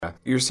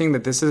You're seeing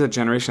that this is a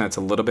generation that's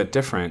a little bit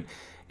different.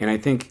 And I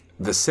think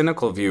the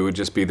cynical view would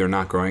just be they're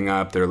not growing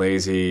up, they're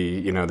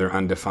lazy, they're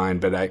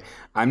undefined. But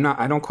I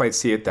don't quite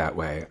see it that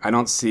way. I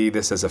don't see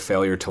this as a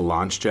failure to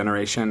launch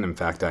generation. In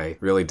fact, I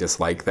really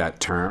dislike that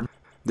term.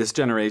 This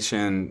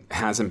generation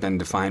hasn't been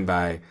defined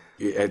by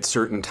at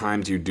certain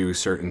times you do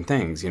certain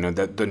things.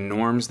 The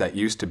norms that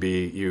used to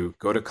be you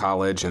go to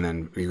college and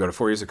then you go to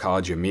 4 years of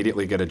college, you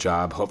immediately get a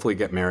job, hopefully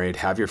get married,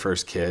 have your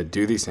first kid,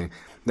 do these things.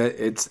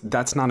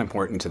 That's not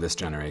important to this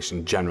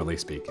generation, generally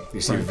speaking.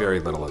 You see very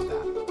little of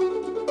that.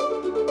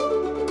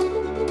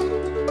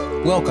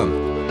 Welcome.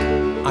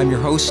 I'm your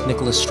host,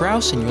 Nicholas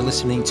Strauss, and you're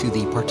listening to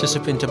the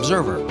Participant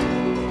Observer,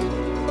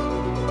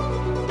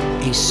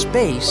 a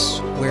space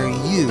where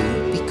you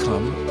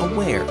become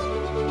aware,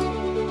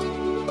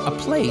 a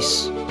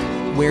place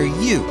where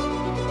you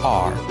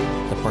are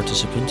the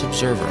Participant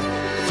Observer.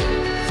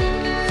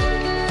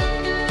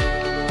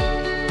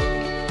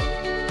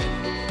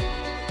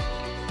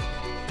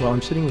 Well,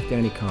 I'm sitting with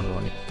Danny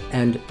Conroy,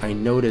 and I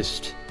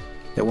noticed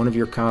that one of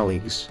your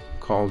colleagues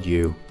called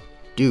you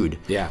dude.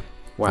 Yeah.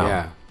 Wow.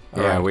 Yeah.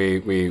 Right.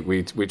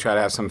 We try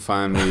to have some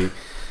fun.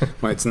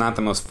 Well, it's not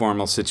the most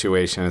formal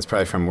situation. It's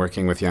probably from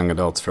working with young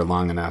adults for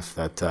long enough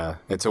that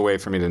it's a way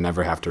for me to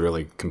never have to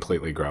really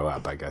completely grow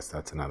up. I guess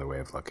that's another way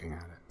of looking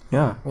at it.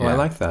 Yeah. Well, I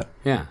like that.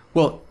 Yeah.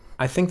 Well,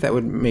 I think that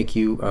would make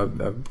you a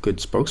good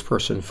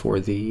spokesperson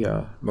for the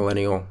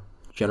millennial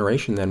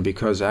generation then,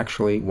 because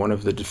actually one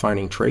of the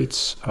defining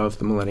traits of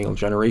the millennial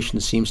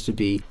generation seems to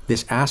be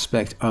this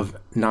aspect of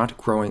not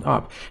growing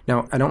up.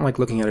 Now, I don't like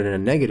looking at it in a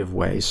negative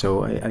way,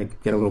 so I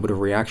get a little bit of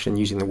reaction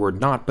using the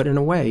word not, but in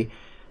a way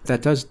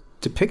that does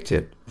depict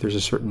it. There's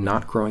a certain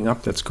not growing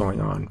up that's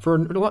going on for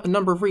a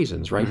number of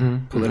reasons, right?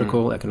 Mm-hmm.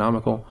 Political,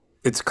 economical.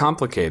 It's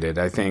complicated.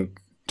 I think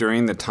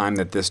during the time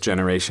that this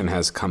generation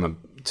has come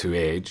to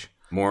age,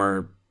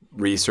 more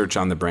research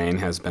on the brain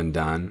has been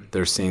done.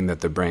 They're seeing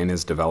that the brain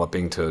is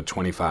developing to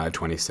 25,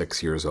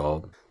 26 years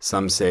old.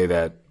 Some say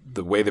that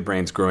the way the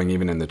brain's growing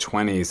even in the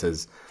 20s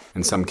is,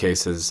 in some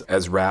cases,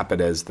 as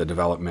rapid as the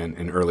development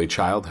in early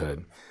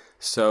childhood.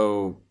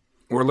 So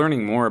we're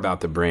learning more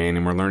about the brain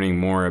and we're learning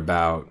more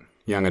about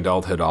young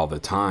adulthood all the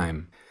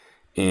time.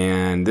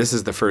 And this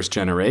is the first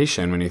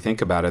generation, when you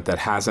think about it, that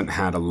hasn't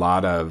had a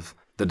lot of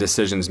the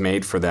decisions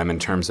made for them in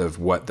terms of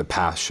what the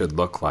path should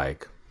look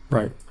like.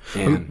 Right.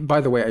 And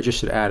by the way, I just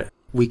should add,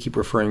 we keep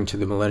referring to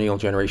the millennial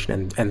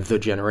generation and the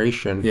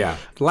generation. Yeah.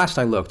 Last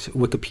I looked,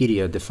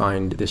 Wikipedia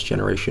defined this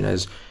generation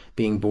as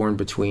being born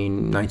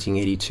between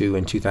 1982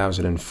 and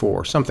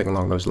 2004, something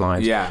along those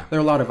lines. Yeah. There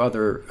are a lot of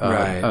other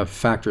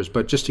factors,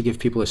 but just to give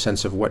people a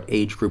sense of what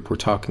age group we're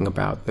talking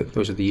about,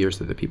 those are the years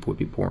that the people would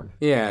be born.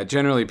 Yeah,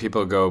 generally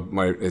people go,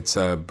 it's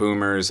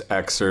boomers,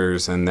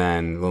 Xers, and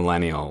then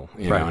millennial,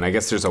 know, and I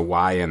guess there's a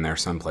Y in there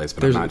someplace,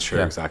 but I'm not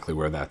sure exactly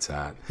where that's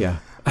at. Yeah.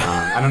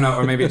 I don't know,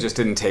 or maybe it just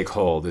didn't take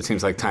hold. It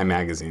seems like Time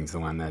Magazine's the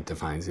one that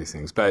defines these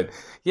things. But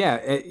yeah,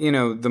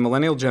 the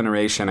millennial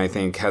generation, I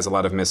think, has a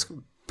lot of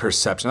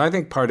misperception. I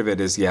think part of it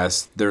is,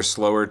 yes, they're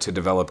slower to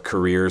develop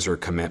careers or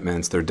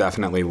commitments. They're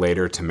definitely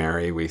later to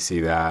marry. We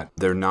see that.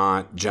 They're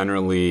not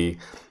generally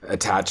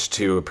attached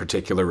to a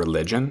particular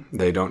religion.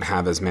 They don't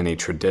have as many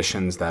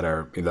traditions that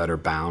are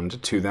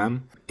bound to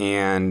them.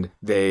 And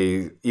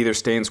they either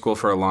stay in school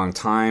for a long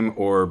time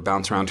or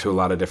bounce around to a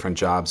lot of different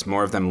jobs.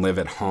 More of them live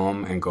at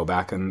home and go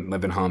back and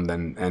live at home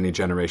than any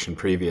generation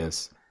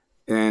previous.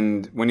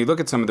 And when you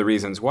look at some of the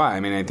reasons why,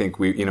 I think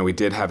we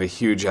did have a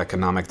huge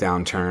economic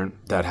downturn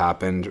that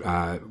happened,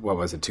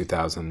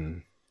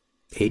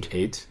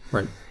 2008?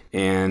 Right.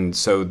 And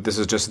so this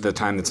is just the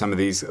time that a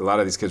lot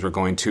of these kids were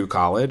going to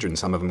college and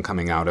some of them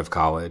coming out of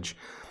college.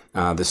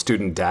 The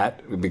student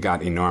debt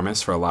got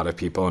enormous for a lot of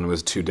people, and it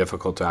was too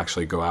difficult to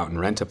actually go out and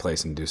rent a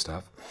place and do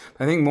stuff.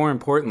 I think more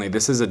importantly,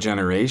 this is a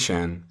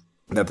generation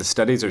that the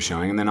studies are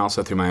showing, and then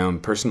also through my own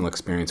personal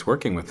experience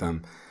working with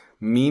them,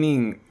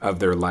 meaning of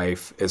their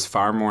life is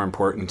far more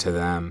important to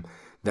them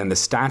than the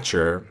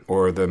stature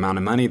or the amount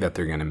of money that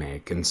they're going to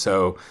make. And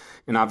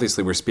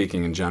obviously we're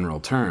speaking in general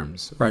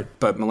terms. Right.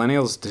 But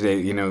millennials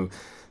today,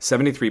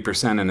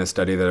 73% in a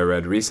study that I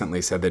read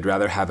recently said they'd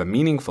rather have a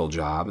meaningful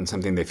job and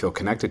something they feel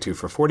connected to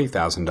for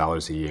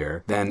 $40,000 a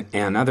year than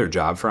another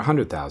job for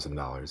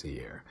 $100,000 a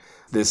year.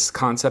 This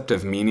concept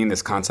of meaning,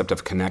 this concept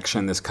of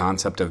connection, this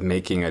concept of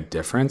making a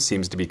difference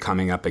seems to be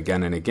coming up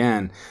again and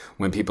again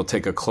when people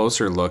take a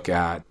closer look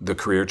at the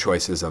career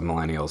choices of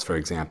millennials, for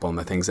example, and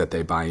the things that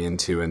they buy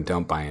into and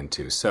don't buy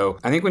into. So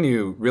I think when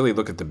you really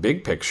look at the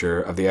big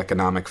picture of the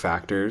economic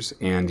factors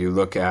and you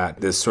look at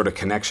this sort of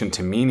connection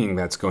to meaning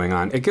that's going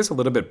on, it gives a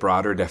little bit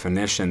broader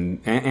definition,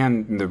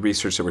 and the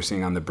research that we're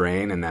seeing on the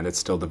brain and that it's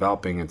still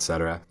developing, et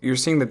cetera. You're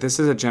seeing that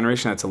this is a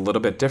generation that's a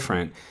little bit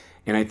different.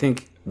 And I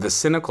think the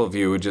cynical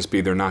view would just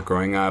be they're not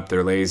growing up,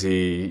 they're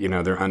lazy,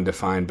 they're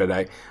undefined.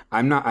 But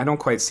I don't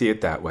quite see it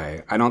that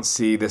way. I don't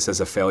see this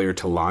as a failure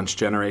to launch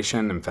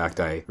generation. In fact,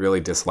 I really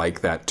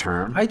dislike that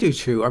term. I do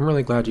too. I'm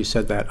really glad you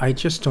said that. I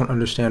just don't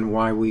understand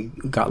why we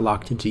got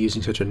locked into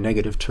using such a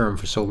negative term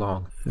for so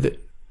long.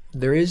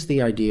 There is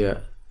the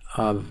idea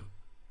of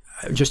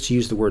just to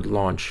use the word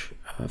launch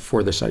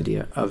for this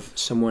idea of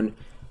someone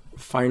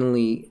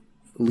finally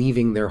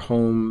leaving their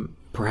home,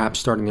 perhaps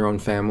starting their own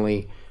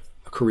family,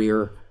 a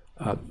career.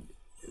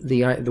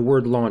 The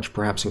word launch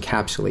perhaps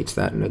encapsulates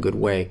that in a good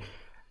way.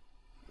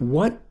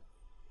 What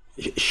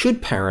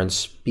should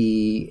parents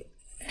be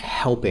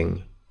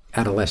helping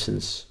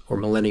adolescents or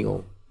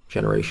millennial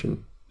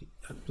generation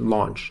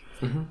launch?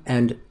 Mm-hmm.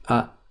 And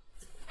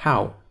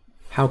how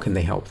can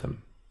they help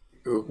them?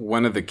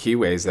 One of the key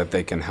ways that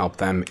they can help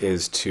them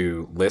is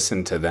to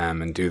listen to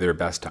them and do their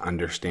best to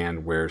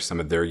understand where some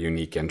of their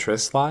unique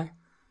interests lie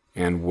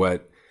and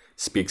what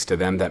speaks to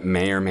them that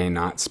may or may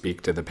not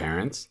speak to the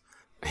parents.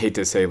 I hate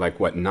to say like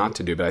what not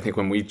to do, but I think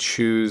when we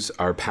choose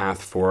our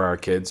path for our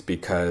kids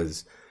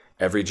because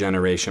every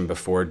generation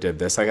before did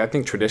this, like I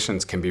think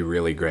traditions can be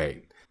really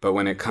great. But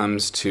when it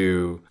comes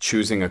to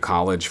choosing a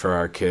college for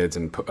our kids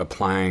and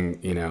applying,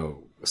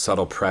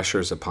 subtle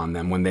pressures upon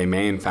them when they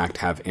may in fact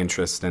have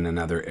interest in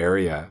another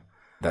area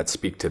that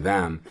speak to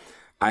them,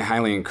 I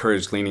highly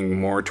encourage leaning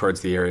more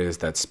towards the areas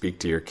that speak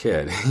to your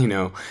kid,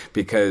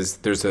 because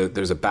there's a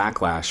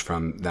backlash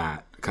from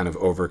that kind of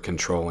over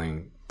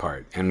controlling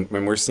part. And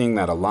when we're seeing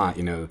that a lot,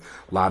 a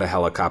lot of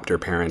helicopter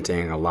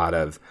parenting, a lot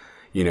of,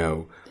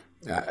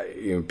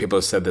 people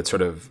have said that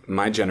sort of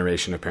my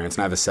generation of parents,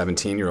 and I have a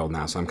 17-year-old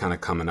now, so I'm kind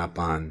of coming up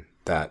on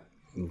that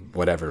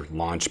whatever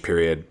launch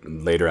period,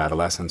 later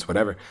adolescence,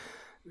 whatever.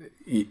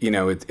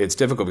 It's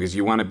difficult because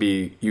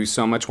you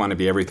so much want to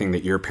be everything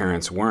that your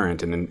parents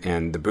weren't.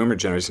 And the boomer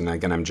generation,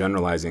 again, I'm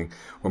generalizing,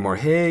 were more,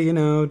 hey,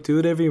 do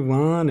whatever you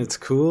want. It's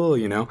cool,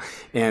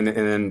 And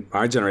then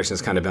our generation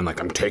has kind of been like,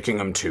 I'm taking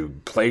them to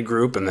play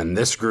group and then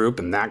this group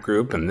and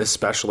this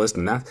specialist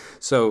and that.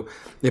 So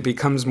it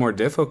becomes more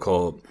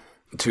difficult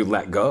to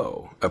let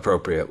go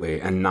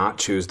appropriately and not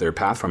choose their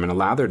path from and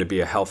allow there to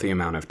be a healthy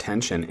amount of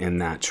tension in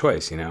that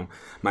choice.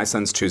 My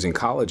son's choosing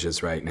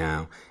colleges right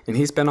now and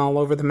he's been all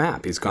over the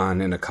map. He's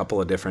gone in a couple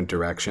of different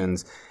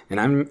directions and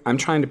I'm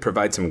trying to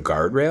provide some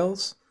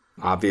guardrails.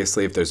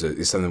 Obviously, if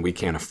there's something we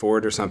can't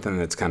afford or something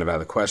that's kind of out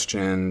of the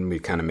question, we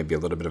kind of maybe a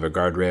little bit of a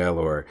guardrail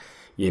or,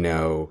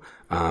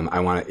 I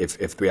want to,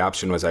 if the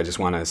option was I just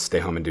want to stay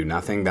home and do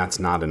nothing, that's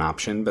not an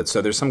option. But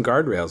so there's some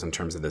guardrails in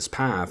terms of this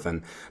path,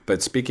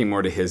 but speaking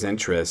more to his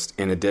interest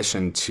in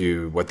addition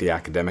to what the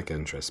academic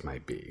interest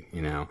might be,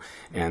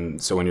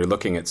 And so when you're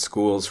looking at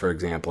schools, for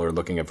example, or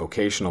looking at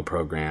vocational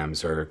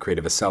programs or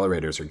creative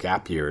accelerators or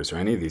gap years or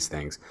any of these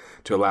things,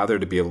 to allow there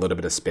to be a little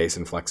bit of space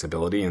and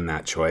flexibility in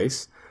that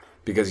choice.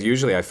 Because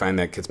usually I find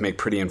that kids make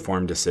pretty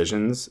informed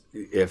decisions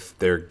if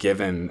they're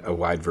given a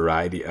wide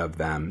variety of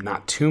them,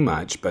 not too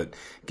much, but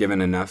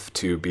given enough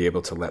to be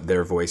able to let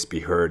their voice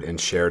be heard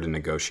and shared and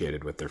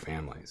negotiated with their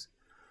families.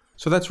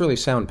 So that's really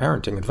sound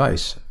parenting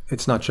advice.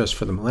 It's not just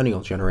for the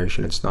millennial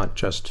generation. It's not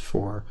just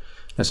for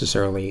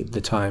necessarily the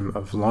time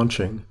of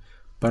launching,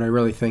 but I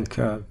really think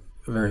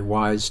very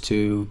wise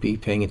to be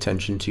paying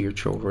attention to your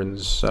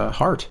children's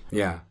heart.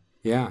 Yeah.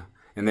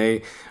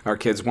 And our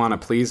kids want to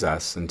please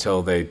us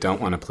until they don't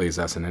want to please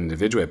us and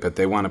individuate, but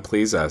they want to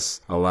please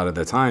us a lot of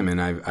the time.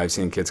 And I've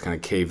seen kids kind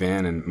of cave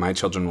in, and my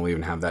children will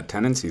even have that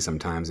tendency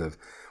sometimes of,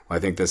 well, I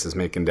think this is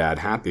making dad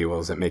happy. Well,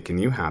 is it making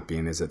you happy?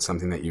 And is it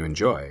something that you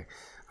enjoy?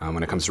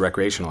 When it comes to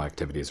recreational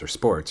activities or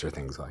sports or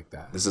things like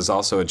that. This is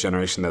also a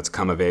generation that's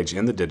come of age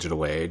in the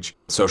digital age.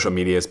 Social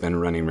media has been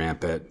running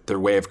rampant. Their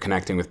way of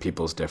connecting with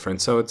people is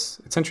different, so it's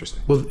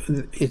interesting. Well,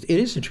 it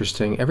is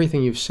interesting.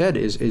 Everything you've said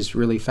is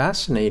really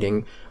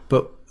fascinating,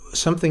 but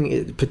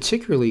something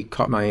particularly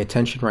caught my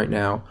attention right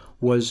now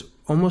was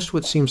almost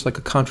what seems like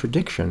a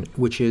contradiction,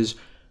 which is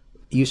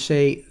you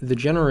say the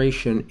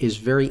generation is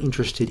very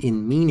interested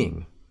in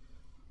meaning,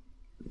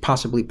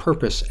 possibly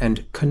purpose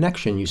and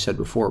connection, you said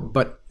before,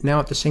 but now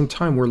at the same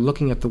time we're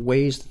looking at the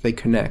ways that they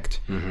connect.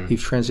 Mm-hmm.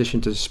 You've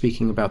transitioned to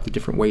speaking about the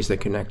different ways they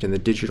connect in the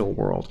digital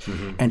world,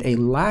 mm-hmm. and a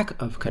lack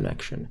of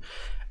connection.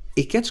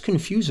 It gets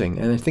confusing,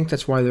 and I think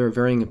that's why there are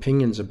varying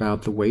opinions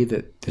about the way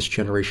that this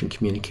generation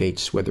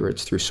communicates, whether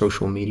it's through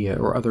social media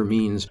or other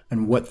means,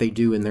 and what they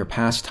do in their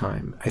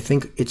pastime. I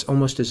think it's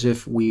almost as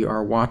if we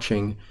are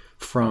watching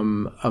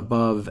from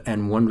above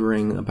and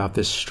wondering about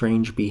this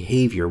strange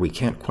behavior. We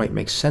can't quite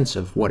make sense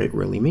of what it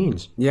really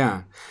means.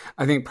 Yeah.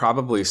 I think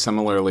probably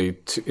similarly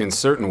in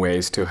certain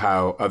ways to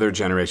how other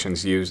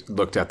generations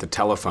looked at the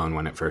telephone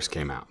when it first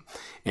came out.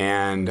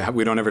 And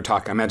we don't ever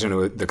talk, I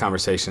imagine the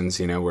conversations,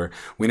 where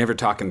we never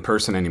talk in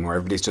person anymore.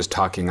 Everybody's just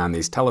talking on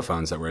these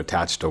telephones that were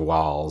attached to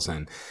walls.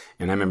 And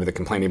I remember the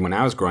complaint even when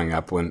I was growing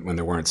up, when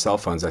there weren't cell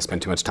phones, I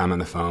spent too much time on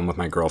the phone with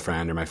my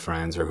girlfriend or my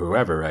friends or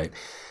whoever, right?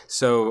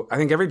 So I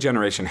think every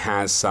generation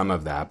has some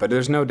of that, but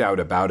there's no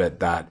doubt about it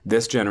that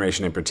this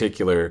generation in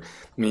particular,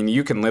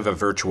 you can live a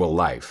virtual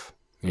life.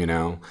 You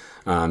know,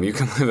 you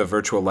can live a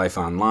virtual life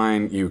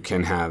online. You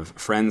can have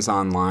friends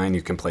online.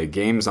 You can play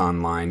games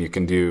online. You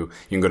can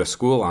go to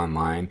school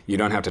online. You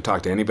don't have to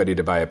talk to anybody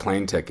to buy a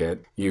plane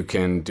ticket. You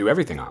can do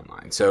everything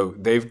online. So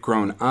they've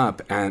grown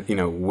up and,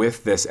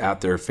 with this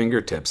at their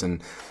fingertips.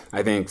 And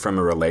I think from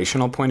a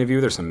relational point of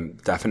view, there's some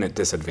definite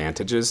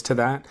disadvantages to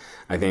that.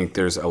 I think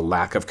there's a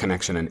lack of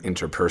connection in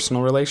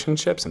interpersonal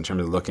relationships in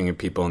terms of looking at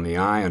people in the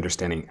eye,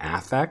 understanding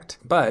affect.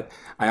 But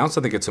I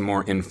also think it's a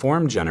more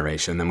informed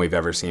generation than we've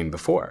ever seen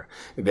before.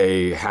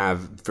 They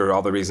have, for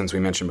all the reasons we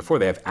mentioned before,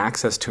 they have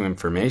access to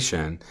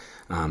information.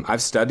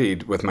 I've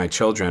studied with my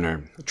children,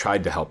 or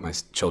tried to help my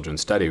children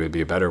study would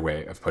be a better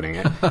way of putting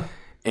it.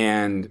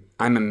 And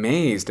I'm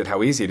amazed at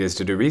how easy it is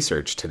to do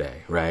research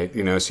today, right?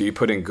 So you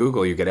put in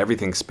Google, you get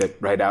everything spit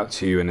right out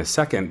to you in a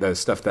second. The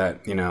stuff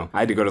that, I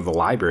had to go to the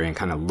library and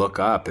kind of look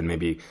up and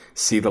maybe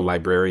see the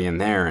librarian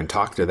there and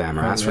talk to them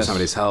or ask for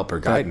somebody's help or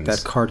guidance.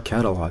 That card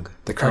catalog.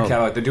 The card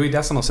catalog, the Dewey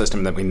Decimal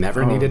System that we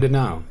never needed to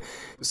know.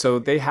 So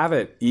they have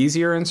it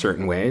easier in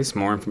certain ways,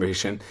 more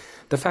information.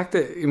 The fact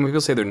that when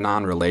people say they're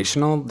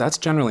non-relational, that's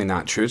generally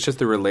not true. It's just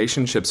the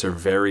relationships are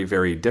very,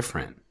 very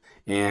different.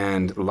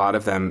 And a lot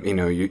of them,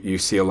 you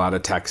see a lot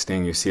of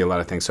texting, you see a lot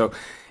of things. So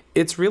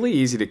it's really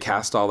easy to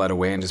cast all that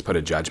away and just put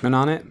a judgment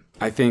on it.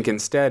 I think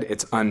instead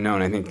it's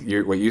unknown. I think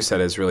what you said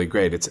is really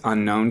great. It's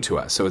unknown to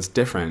us. So it's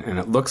different and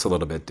it looks a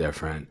little bit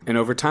different. And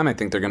over time, I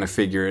think they're going to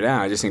figure it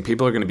out. I just think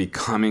people are going to be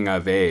coming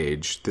of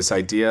age. This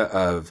idea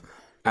of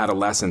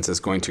adolescence is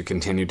going to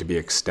continue to be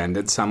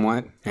extended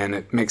somewhat. And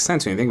it makes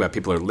sense when you think about it.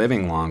 People are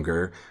living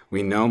longer.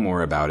 We know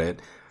more about it.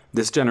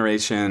 This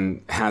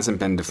generation hasn't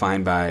been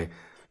defined by,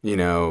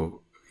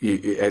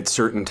 at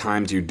certain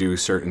times you do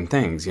certain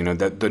things.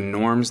 That the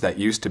norms that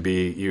used to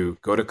be, you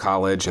go to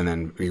college and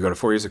then you go to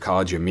 4 years of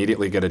college, you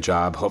immediately get a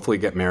job, hopefully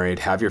get married,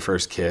 have your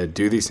first kid,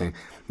 do these things.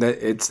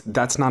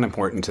 That's not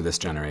important to this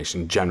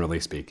generation,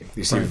 generally speaking.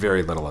 You see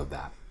very little of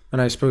that.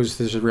 And I suppose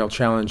there's a real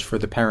challenge for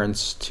the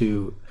parents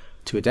to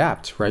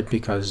adapt, right?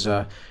 Because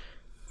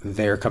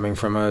they're coming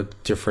from a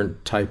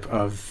different type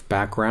of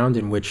background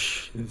in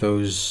which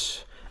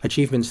those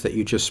achievements that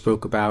you just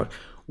spoke about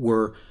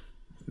were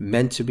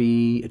meant to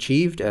be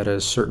achieved at a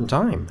certain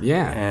time.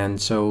 Yeah.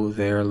 And so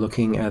they're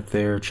looking at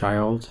their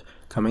child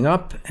coming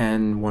up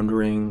and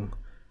wondering,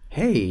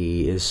 hey,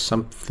 is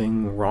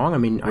something wrong? I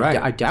mean,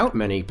 I doubt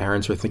many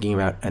parents are thinking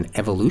about an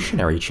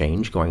evolutionary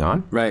change going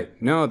on. Right.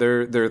 No,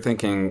 they're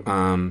thinking,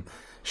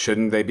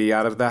 shouldn't they be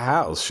out of the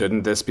house?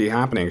 Shouldn't this be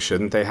happening?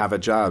 Shouldn't they have a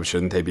job?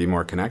 Shouldn't they be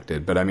more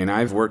connected? But I mean,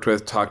 I've worked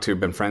with, talked to,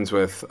 been friends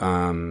with,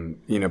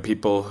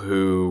 people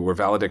who were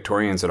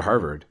valedictorians at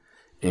Harvard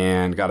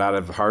and got out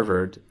of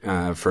Harvard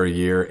for a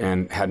year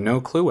and had no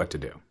clue what to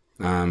do.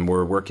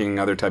 Were working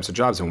other types of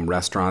jobs in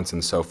restaurants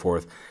and so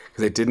forth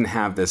because they didn't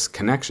have this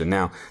connection.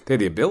 Now, they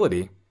had the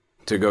ability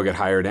to go get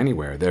hired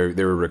anywhere.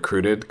 They were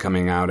recruited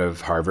coming out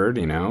of Harvard,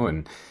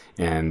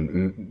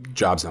 and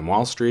jobs on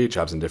Wall Street,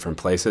 jobs in different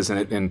places.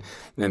 And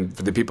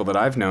for the people that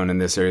I've known in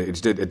this area,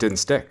 it didn't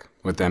stick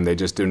with them.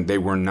 They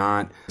were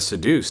not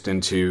seduced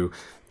into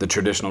the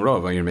traditional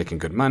role. Well, you're making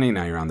good money,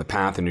 now you're on the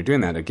path and you're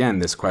doing that. Again,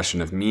 this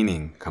question of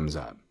meaning comes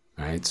up,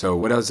 right? So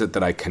what is it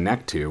that I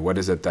connect to? What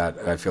is it that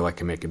I feel like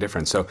can make a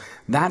difference? So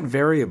that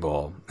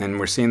variable,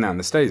 and we're seeing that in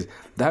the studies,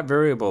 that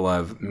variable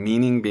of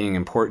meaning being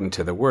important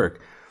to the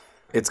work,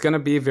 it's going to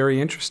be very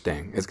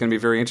interesting. It's going to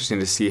be very interesting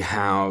to see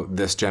how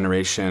this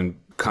generation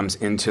comes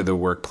into the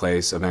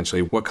workplace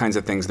eventually, what kinds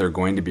of things they're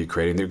going to be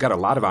creating. They've got a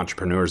lot of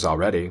entrepreneurs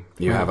already.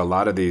 You have a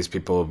lot of these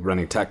people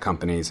running tech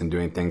companies and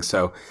doing things.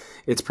 So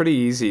it's pretty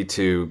easy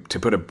to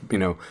put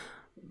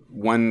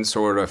one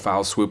sort of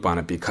foul swoop on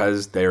it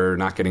because they're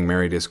not getting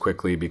married as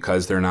quickly,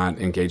 because they're not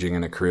engaging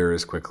in a career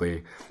as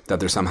quickly,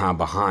 that they're somehow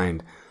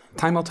behind.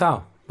 Time will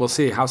tell. We'll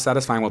see. How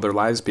satisfying will their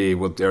lives be?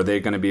 Are they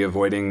going to be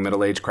avoiding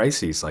middle-age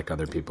crises like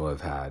other people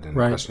have had and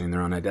questioning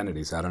their own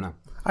identities? I don't know.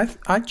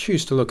 I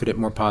choose to look at it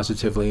more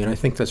positively, and I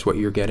think that's what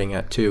you're getting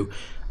at too.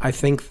 I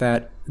think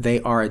that they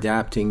are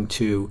adapting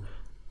to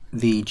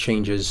the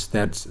changes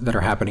that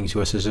are happening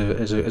to us as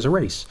a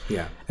race,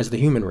 as the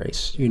human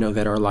race.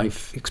 That our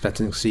life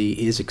expectancy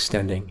is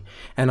extending,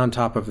 and on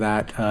top of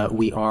that,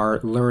 we are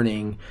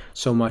learning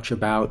so much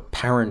about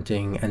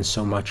parenting and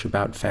so much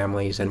about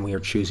families, and we are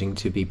choosing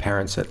to be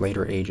parents at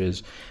later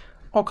ages.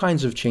 All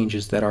kinds of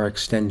changes that are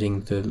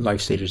extending the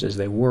life stages as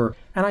they were,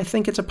 and I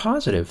think it's a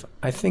positive.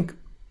 I think,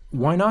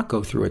 why not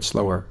go through it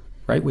slower,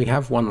 right? We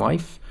have one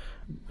life.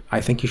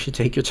 I think you should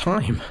take your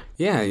time.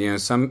 Yeah,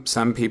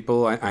 some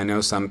people, I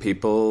know some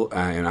people,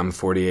 and I'm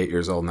 48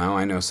 years old now,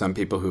 I know some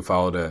people who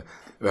followed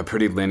a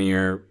pretty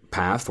linear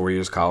path, 4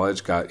 years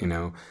college, got,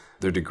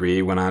 their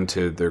degree, went on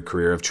to their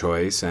career of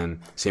choice and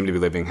seem to be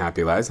living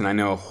happy lives. And I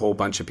know a whole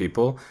bunch of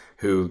people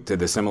who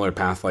did a similar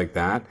path like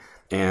that,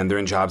 and they're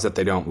in jobs that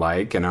they don't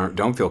like and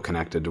don't feel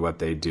connected to what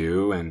they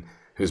do, and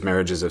whose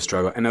marriages have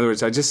struggled. In other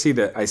words, I see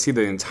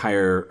the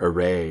entire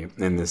array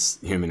in this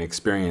human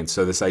experience.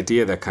 So this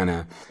idea that kind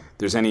of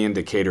there's any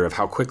indicator of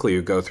how quickly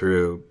you go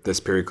through this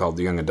period called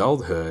young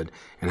adulthood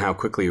and how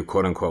quickly you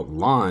quote unquote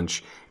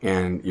launch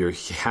and your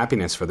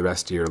happiness for the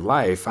rest of your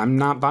life, I'm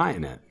not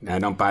buying it. I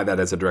don't buy that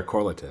as a direct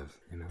correlative.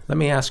 Let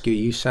me ask you,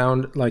 you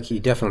sound like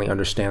you definitely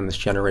understand this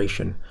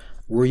generation.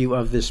 Were you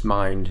of this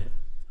mind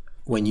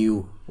when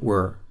you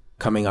were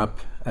coming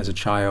up as a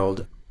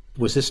child?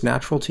 Was this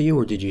natural to you,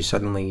 or did you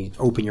suddenly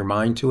open your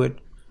mind to it?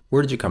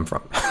 Where did you come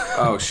from?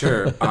 Oh,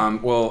 sure.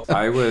 Well,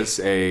 I was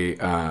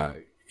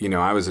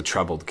I was a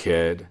troubled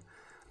kid.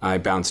 I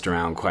bounced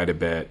around quite a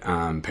bit.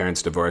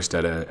 Parents divorced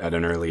at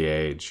an early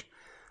age.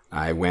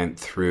 I went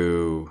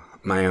through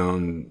my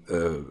own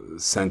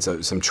sense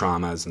of some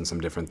traumas and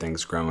some different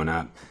things growing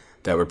up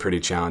that were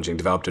pretty challenging.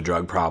 Developed a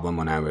drug problem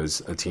when I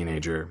was a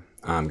teenager.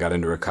 Got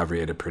into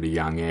recovery at a pretty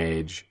young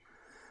age.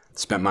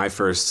 Spent my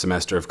first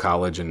semester of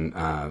college and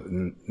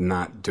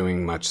not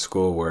doing much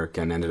schoolwork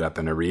and ended up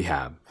in a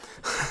rehab.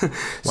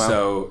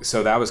 Wow.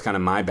 So that was kind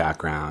of my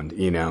background,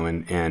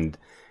 and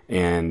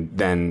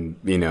then,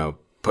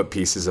 put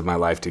pieces of my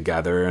life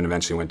together and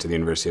eventually went to the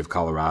University of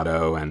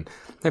Colorado. And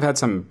I've had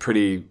some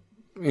pretty,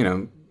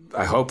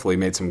 I hopefully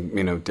made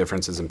some,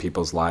 differences in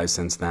people's lives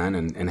since then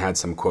and had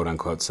some quote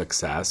unquote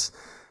success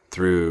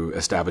through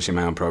establishing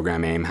my own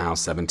program, AIM House,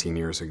 17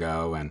 years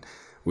ago. And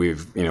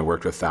we've,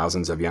 worked with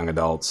thousands of young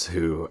adults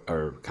who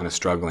are kind of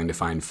struggling to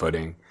find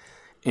footing.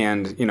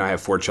 And, I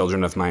have 4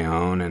 children of my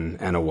own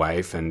and a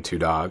wife and 2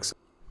 dogs.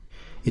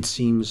 It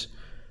seems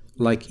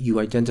like you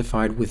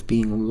identified with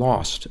being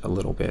lost a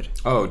little bit.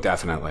 Oh,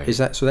 definitely. Is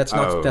that so?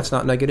 That's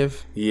not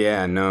negative.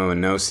 Yeah,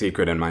 no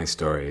secret in my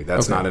story.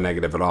 That's Okay. not a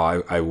negative at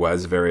all. I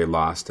was very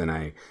lost, and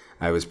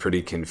I was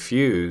pretty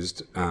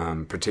confused,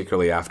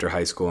 particularly after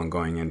high school and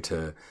going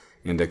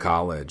into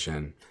college,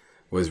 and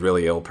was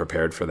really ill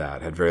prepared for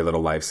that. Had very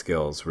little life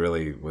skills.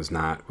 Really was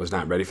not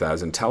ready for that. I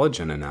was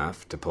intelligent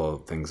enough to pull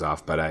things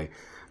off, but I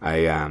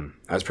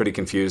was pretty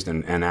confused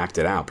and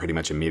acted out pretty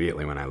much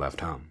immediately when I left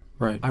home.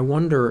 Right. I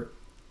wonder,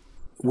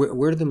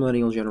 where did the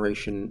millennial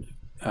generation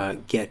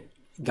get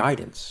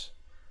guidance,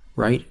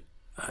 right?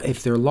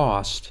 If they're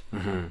lost,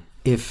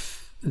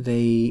 if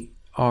they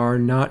are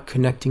not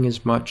connecting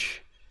as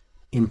much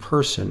in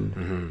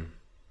person,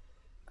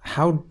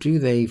 how do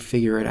they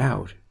figure it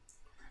out?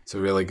 It's a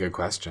really good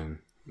question.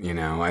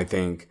 I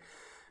think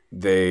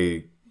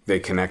they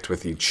connect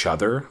with each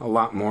other a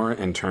lot more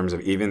in terms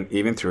of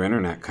even through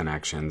internet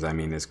connections. I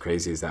mean, as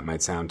crazy as that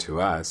might sound to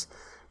us,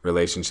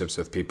 relationships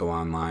with people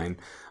online.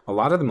 A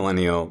lot of the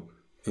millennial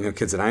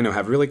kids that I know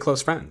have really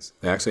close friends.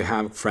 They actually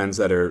have friends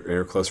that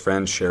are close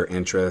friends, share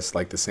interests,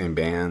 like the same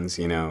bands,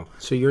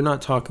 So you're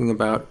not talking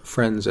about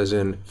friends as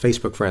in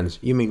Facebook friends.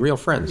 You mean real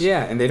friends.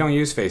 Yeah, and they don't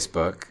use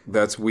Facebook.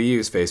 We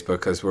use Facebook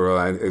because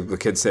the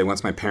kids say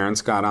once my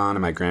parents got on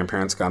and my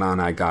grandparents got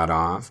on, I got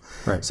off.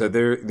 Right. So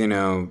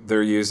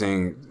they're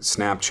using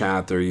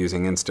Snapchat, they're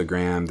using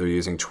Instagram, they're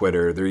using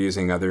Twitter, they're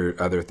using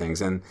other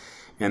things.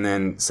 And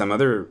then some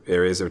other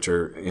areas which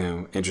are,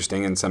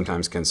 interesting and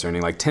sometimes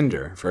concerning, like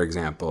Tinder, for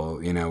example,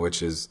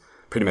 which is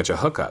pretty much a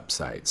hookup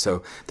site.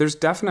 So there's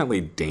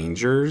definitely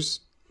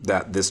dangers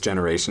that this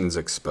generation is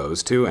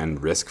exposed to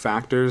and risk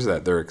factors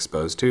that they're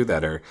exposed to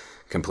that are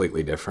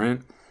completely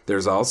different.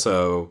 There's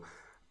also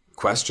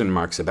question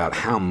marks about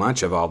how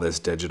much of all this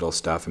digital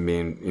stuff and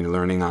being,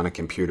 learning on a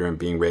computer and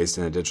being raised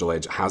in a digital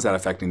age, how's that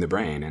affecting the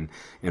brain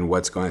and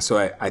what's going on? So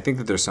I think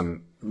that there's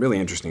some really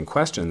interesting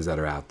questions that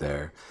are out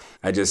there.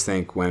 I just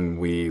think when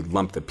we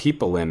lump the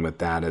people in with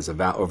that as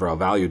a overall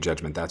value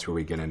judgment, that's where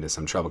we get into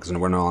some trouble because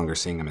we're no longer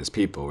seeing them as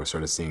people. We're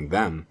sort of seeing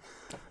them,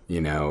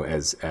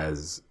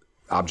 as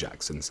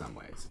objects in some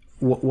ways.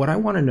 What I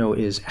want to know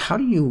is, how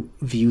do you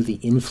view the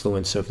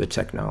influence of the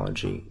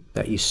technology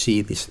that you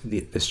see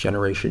this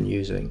generation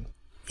using,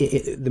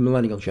 the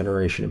millennial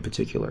generation in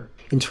particular,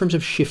 in terms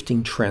of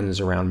shifting trends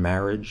around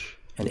marriage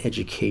and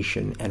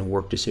education and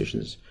work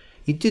decisions?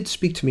 You did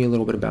speak to me a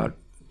little bit about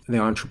the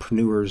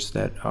entrepreneurs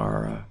that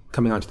are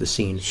coming onto the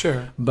scene.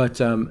 Sure.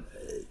 But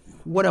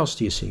what else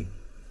do you see?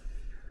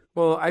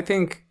 Well, I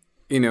think,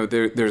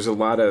 there's a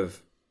lot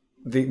of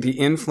the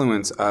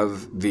influence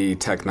of the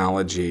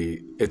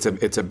technology. It's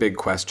a big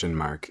question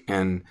mark.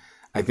 And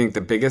I think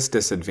the biggest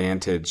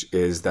disadvantage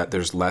is that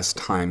there's less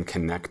time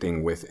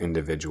connecting with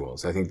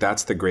individuals. I think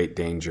that's the great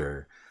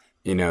danger.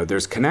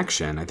 There's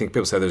connection. I think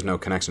people say there's no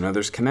connection. No,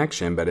 there's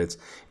connection, but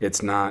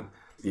it's not,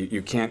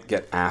 you can't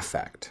get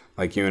affect.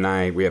 Like you and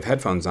I, we have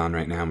headphones on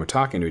right now and we're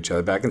talking to each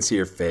other, but I can see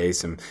your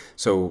face. And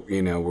so,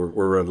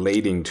 we're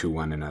relating to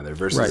one another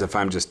versus Right. If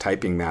I'm just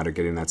typing that or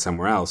getting that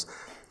somewhere else,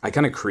 I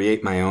kind of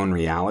create my own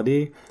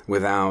reality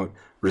without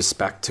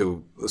respect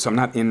to, so I'm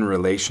not in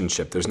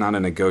relationship. There's not a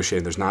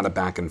negotiation. There's not a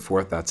back and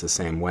forth that's the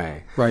same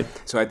way. Right.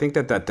 So I think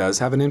that does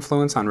have an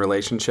influence on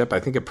relationship. I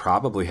think it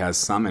probably has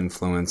some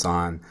influence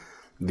on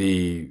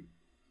the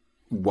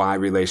why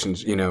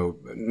relations,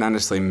 not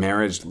necessarily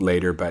marriage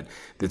later, but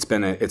it's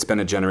been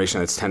a generation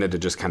that's tended to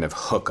just kind of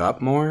hook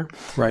up more,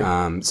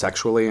 right,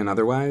 sexually and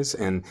otherwise,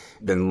 and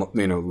been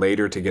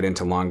later to get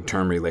into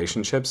long-term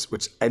relationships,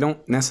 which I don't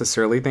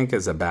necessarily think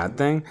is a bad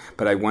thing,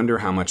 but I wonder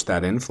how much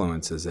that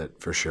influences it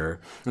for sure.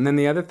 And then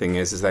the other thing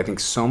is I think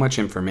so much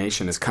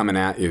information is coming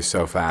at you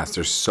so fast.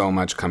 There's so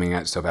much coming at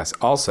you so fast.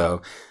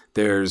 Also,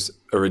 there's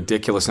a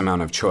ridiculous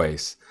amount of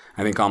choice.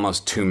 I think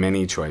almost too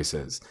many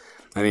choices.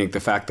 I think the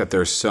fact that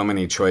there's so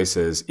many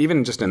choices,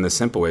 even just in the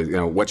simple way,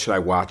 what should I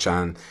watch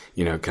on,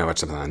 can I watch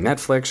something on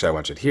Netflix? Should I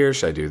watch it here?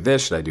 Should I do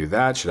this? Should I do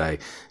that? Should I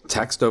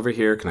text over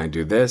here? Can I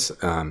do this?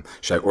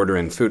 Should I order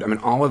in food? I mean,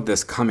 all of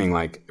this coming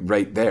like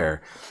right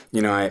there,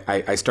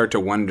 I start to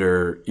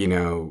wonder,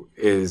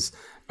 is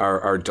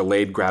our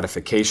delayed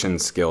gratification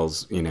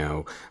skills,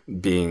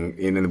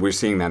 being, we're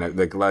seeing that,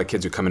 like a lot of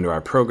kids who come into our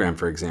program,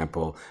 for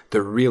example,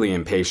 they're really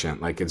impatient.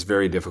 Like it's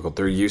very difficult.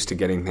 They're used to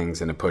getting things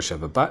in a push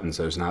of a button.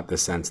 So there's not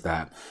this sense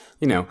that,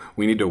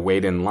 we need to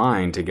wait in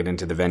line to get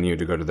into the venue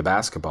to go to the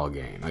basketball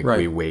game. Like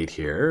we wait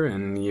here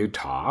and you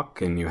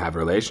talk and you have a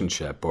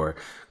relationship, or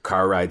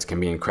car rides can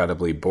be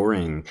incredibly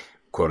boring,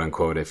 quote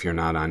unquote, if you're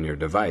not on your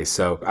device.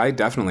 So I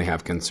definitely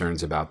have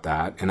concerns about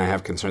that. And I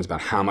have concerns about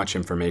how much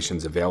information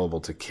is available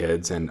to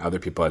kids and other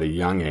people at a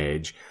young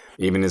age.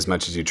 Even as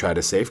much as you try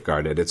to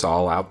safeguard it, it's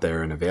all out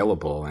there and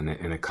available, and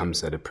it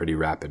comes at a pretty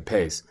rapid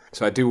pace.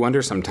 So I do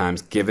wonder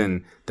sometimes,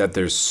 given that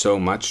there's so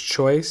much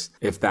choice,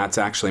 if that's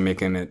actually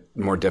making it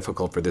more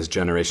difficult for this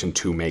generation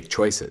to make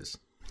choices.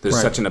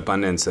 There's such an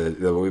abundance that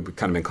we've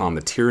kind of been calling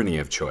the tyranny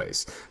of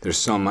choice. There's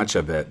so much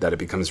of it that it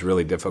becomes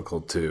really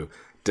difficult to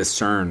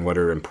discern what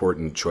are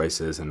important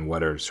choices and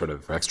what are sort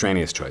of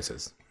extraneous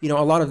choices. A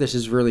lot of this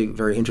is really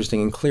very interesting,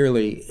 and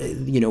clearly,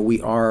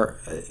 we are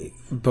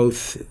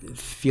both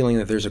feeling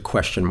that there's a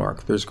question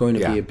mark. There's going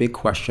to be a big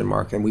question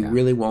mark, and we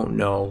really won't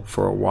know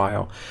for a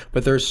while.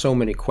 But there's so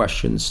many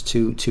questions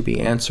to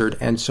be answered,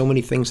 and so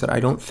many things that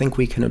I don't think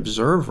we can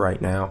observe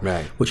right now,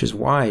 which is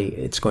why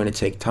it's going to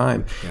take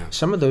time. Yeah.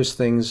 Some of those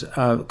things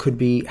could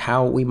be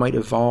how we might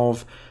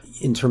evolve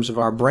in terms of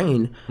our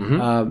brain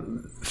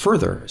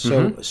further.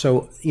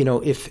 So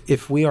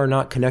if we are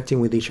not connecting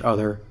with each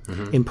other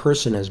in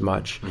person as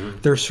much,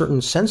 there are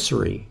certain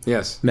sensory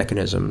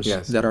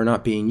mechanisms that are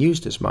not being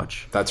used as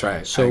much. That's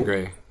right. So I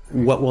agree.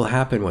 What will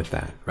happen with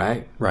that?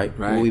 Right.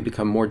 Will we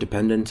become more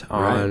dependent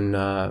on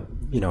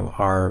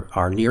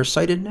our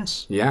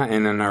nearsightedness? Yeah,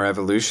 and in our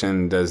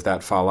evolution, does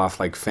that fall off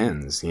like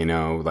fins?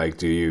 Like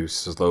do you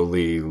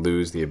slowly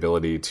lose the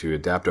ability to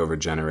adapt over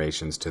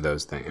generations to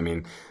those things? I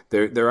mean,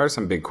 there are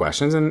some big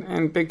questions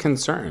and big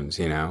concerns.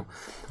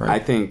 I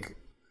think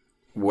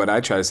what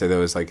I try to say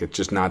though is like it's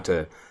just not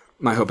to.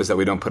 My hope is that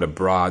we don't put a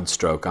broad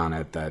stroke on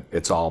it that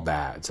it's all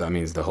bad. So that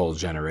means the whole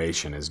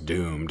generation is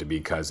doomed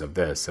because of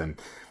this. And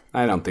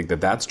I don't think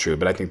that that's true,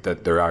 but I think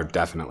that there are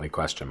definitely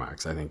question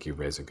marks. I think you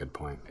raise a good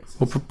point.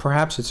 Well,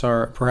 perhaps it's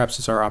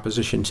our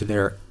opposition to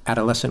their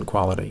adolescent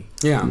quality.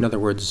 Yeah. In other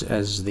words,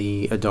 as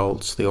the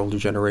adults, the older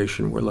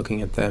generation, we're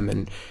looking at them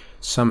and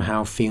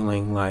somehow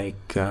feeling like,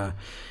 it's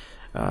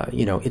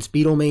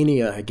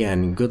Beatlemania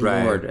again. Good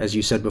Lord, as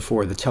you said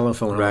before, the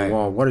telephone on the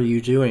wall. What are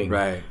you doing?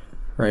 Right.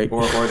 Right.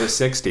 Or the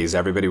 60s,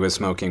 everybody was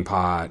smoking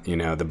pot.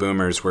 The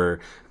boomers were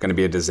going to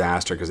be a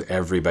disaster because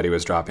everybody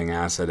was dropping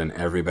acid and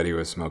everybody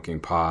was smoking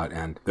pot,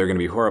 and they're going to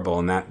be horrible.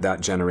 And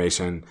that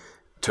generation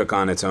took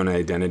on its own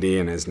identity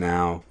and is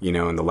now,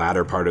 in the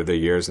latter part of their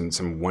years, and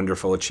some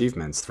wonderful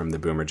achievements from the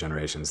boomer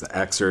generations. The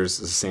Xers,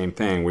 the same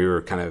thing. We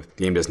were kind of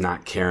deemed as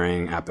not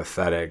caring,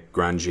 apathetic,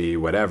 grungy,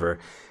 whatever.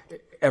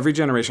 Every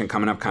generation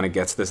coming up kind of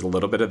gets a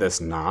little bit of this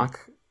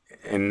knock.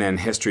 And then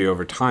history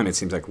over time, it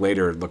seems like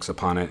later looks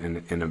upon it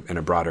in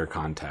a broader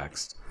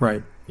context.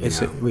 Right. We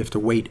have to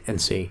wait and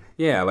see.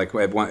 Yeah, like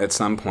at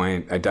some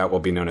point, I doubt we'll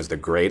be known as the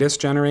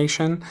greatest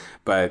generation,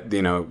 but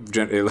it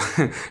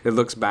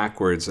looks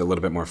backwards a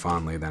little bit more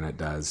fondly than it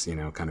does,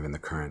 kind of in the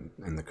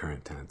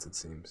current tense, it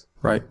seems.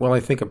 Right. Well, I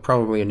think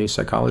probably a new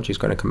psychology is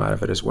going to come out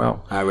of it as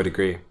well. I would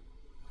agree.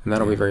 And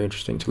that'll be very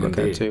interesting to look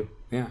at too.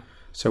 Yeah.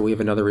 So we have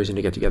another reason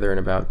to get together in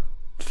about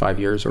 5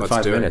 years or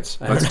 5 minutes.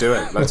 Let's do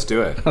it.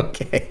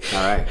 Okay.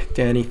 All right.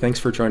 Danny, thanks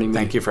for joining me.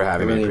 Thank you for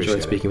having me. I really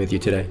enjoyed speaking with you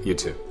today. You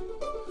too.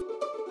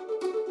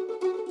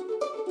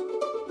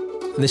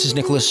 This is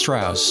Nicholas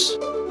Strauss.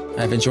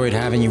 I've enjoyed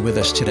having you with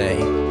us today.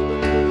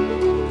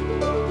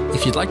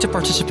 If you'd like to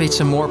participate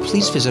some more,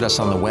 please visit us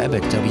on the web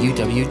at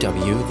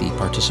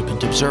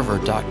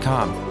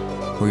www.theparticipantobserver.com,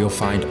 where you'll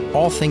find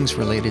all things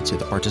related to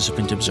the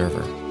Participant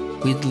Observer.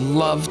 We'd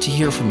love to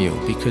hear from you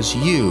because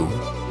you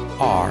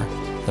are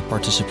the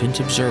Participant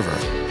Observer.